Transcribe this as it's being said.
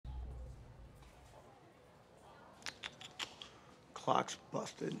clock's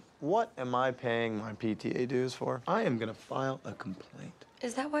busted. What am I paying my PTA dues for? I am gonna file a complaint.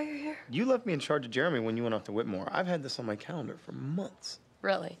 Is that why you're here? You left me in charge of Jeremy when you went off to Whitmore. I've had this on my calendar for months.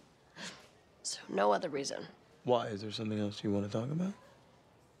 Really? So no other reason? Why? Is there something else you want to talk about?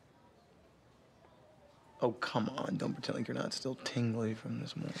 Oh, come on. Don't pretend like you're not still tingly from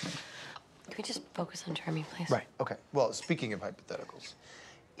this morning. Can we just focus on Jeremy, please? Right, okay. Well, speaking of hypotheticals,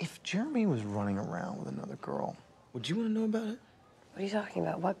 if Jeremy was running around with another girl, would you want to know about it? What are you talking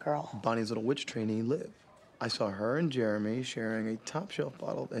about? What girl? Bonnie's little witch trainee, Liv. I saw her and Jeremy sharing a top-shelf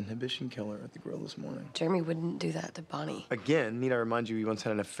bottle of inhibition killer at the grill this morning. Jeremy wouldn't do that to Bonnie. Again, need I remind you, he once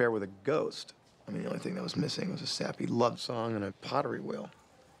had an affair with a ghost. I mean, the only thing that was missing was a sappy love song and a pottery wheel.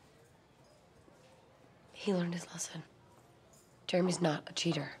 He learned his lesson. Jeremy's not a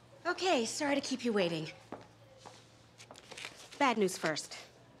cheater. Okay, sorry to keep you waiting. Bad news first.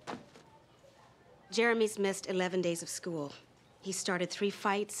 Jeremy's missed 11 days of school. He started 3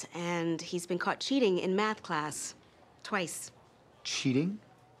 fights, and he's been caught cheating in math class. Twice. Cheating?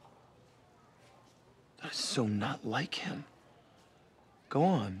 That is so not like him. Go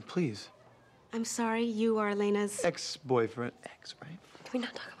on, please. I'm sorry, you are Elena's... Ex-boyfriend. Ex, right? Can we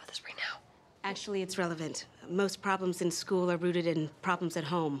not talk about this right now? Actually, it's relevant. Most problems in school are rooted in problems at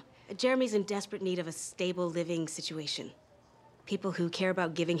home. Jeremy's in desperate need of a stable living situation. People who care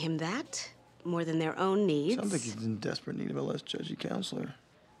about giving him that more than their own needs... Sounds like he's in desperate need of a less judgy counselor.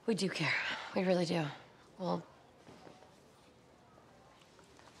 We do care. We really do. We'll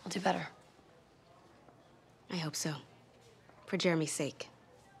do better. I hope so. For Jeremy's sake.